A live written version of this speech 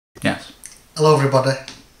Hello everybody,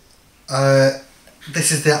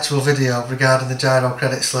 this is the actual video regarding the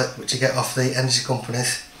Giro-credit slip which you get off the energy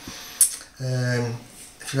companies.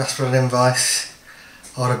 If you ask for an invoice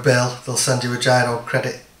or a bill, they'll send you a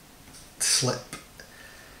Giro-credit slip.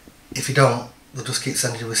 If you don't, they'll just keep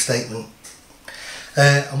sending you a statement.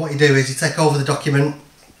 And what you do is you take over the document,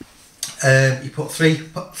 you put 3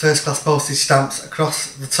 first class postage stamps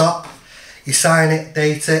across the top, you sign it,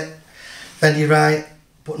 date it, then you write,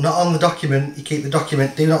 but not on the document, you keep the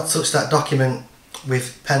document, do not touch that document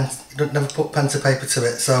with pen, you don't never put pen to paper to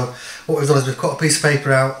it. So what we've done is we've cut a piece of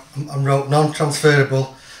paper out and wrote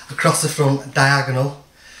non-transferable across the front diagonal,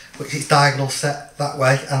 which is diagonal set that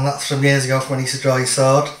way, and that's from years ago from when you used to draw your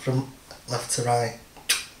sword from left to right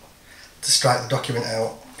to strike the document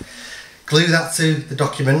out. Glue that to the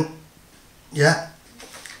document, yeah.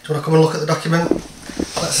 Do you want to come and look at the document?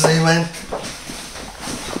 Let's zoom in.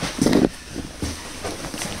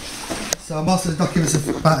 So most of the documents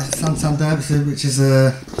are about Santander, which is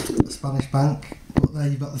a Spanish bank. But there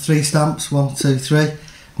you've got the 3 stamps, 1, 2, 3.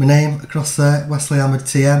 My name across there, Wesley Ahmed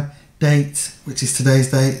TM. Date, which is today's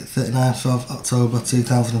date, 39th of October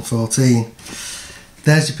 2014.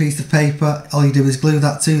 There's your piece of paper. All you do is glue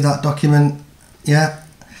that to that document. Yeah,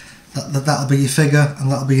 that'll be your figure and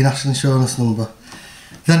that'll be your national insurance number.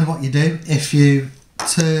 Then what you do, if you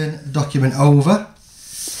turn the document over,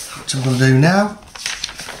 which I'm going to do now,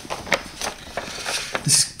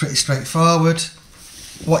 this is pretty straightforward.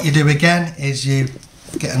 What you do again is you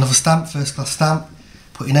get another stamp, first class stamp,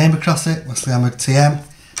 put your name across it, Wesley Ahmed TM,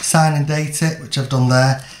 sign and date it, which I've done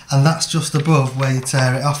there, and that's just above where you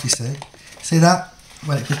tear it off, you see. See that?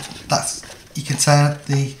 You can tear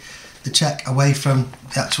the cheque away from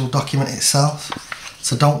the actual document itself,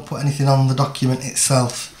 so don't put anything on the document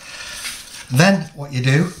itself. Then what you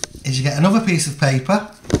do is you get another piece of paper,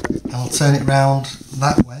 and I'll turn it round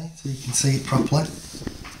that way so you can see it properly,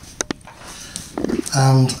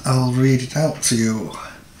 and I'll read it out to you.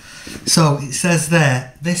 So it says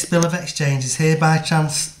there, this bill of exchange is hereby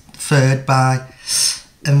transferred by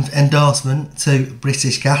endorsement to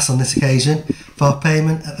British Gas on this occasion for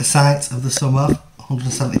payment at the site of the sum of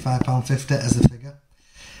 £175.50 as the figure.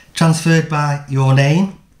 Transferred by your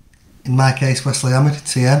name, in my case Wesley Ahmed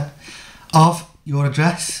TM, of your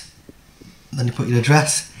address, then you put your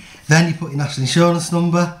address, then you put your national insurance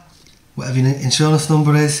number, whatever your insurance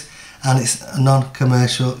number is, and it's a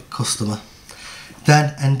non-commercial customer.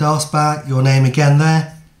 Then endorsed by your name again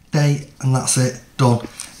there, date, and that's it, done.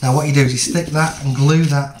 Now what you do is you stick that and glue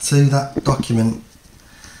that to that document,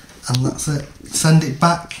 and that's it. Send it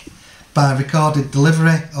back by recorded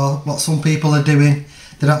delivery, or what some people are doing,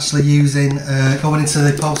 they're actually using going into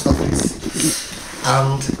the post office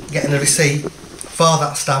and getting a receipt for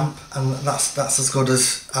that stamp, and that's as good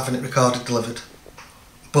as having it recorded delivered.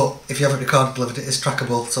 But if you haven't recorded delivered, it is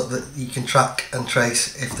trackable, so that you can track and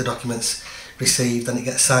trace if the document's received and it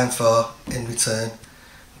gets signed for in return,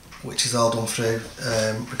 which is all done through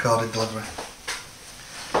recorded delivery.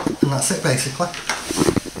 And that's it basically.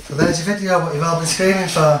 So there's your video, what you've all been screaming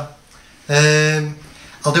for.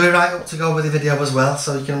 I'll do a write up to go with the video as well,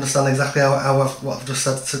 so you can understand exactly what I've just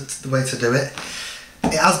said, the way to do it.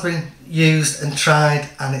 It has been used and tried,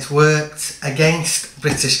 and it's worked against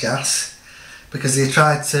British Gas, because they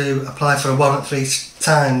tried to apply for a warrant 3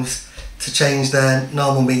 times to change their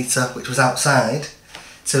normal meter, which was outside,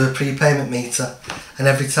 to a prepayment meter, and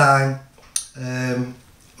every time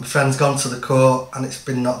my friend's gone to the court and it's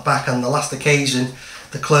been knocked back. On the last occasion,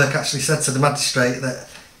 the clerk actually said to the magistrate that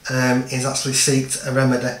he's actually sought a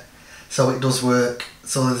remedy, so it does work.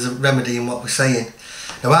 So there's a remedy in what we're saying.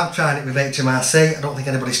 Now I'm trying it with HMRC. I don't think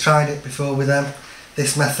anybody's tried it before with them,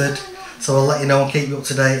 this method, so I'll let you know and keep you up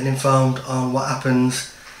to date and informed on what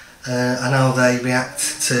happens and how they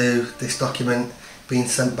react to this document being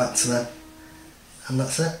sent back to them. And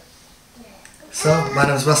that's it. So my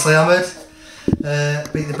name is Wesley Ahmed,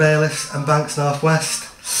 Beat the Bailiffs and Banks North West,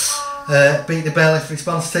 Beat the Bailiff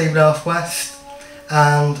Response Team North West,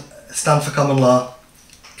 and stand for common law.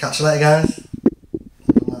 Catch you later guys.